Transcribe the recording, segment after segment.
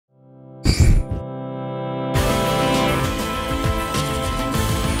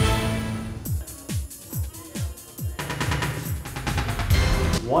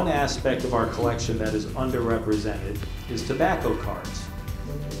one aspect of our collection that is underrepresented is tobacco cards,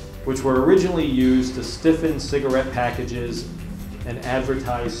 which were originally used to stiffen cigarette packages and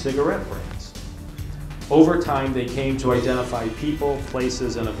advertise cigarette brands. Over time, they came to identify people,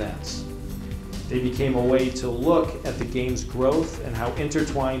 places, and events. They became a way to look at the game's growth and how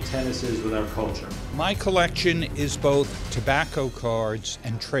intertwined tennis is with our culture. My collection is both tobacco cards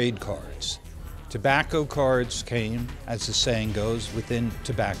and trade cards. Tobacco cards came, as the saying goes, within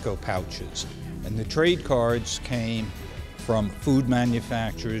tobacco pouches. And the trade cards came from food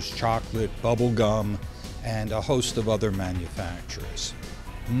manufacturers, chocolate, bubble gum, and a host of other manufacturers.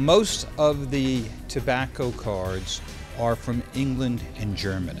 Most of the tobacco cards are from England and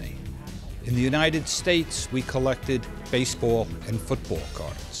Germany. In the United States, we collected baseball and football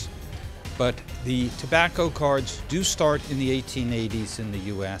cards. But the tobacco cards do start in the 1880s in the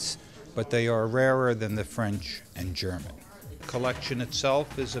US, but they are rarer than the French and German. The collection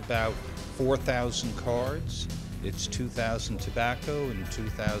itself is about 4,000 cards. It's 2,000 tobacco and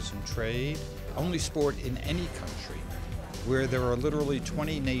 2,000 trade. Only sport in any country where there are literally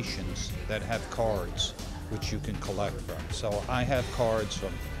 20 nations that have cards which you can collect from. So I have cards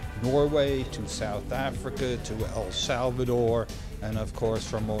from Norway to South Africa to El Salvador, and of course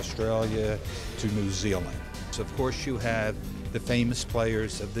from Australia to New Zealand. So of course you have the famous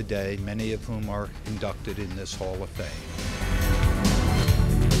players of the day, many of whom are inducted in this Hall of Fame.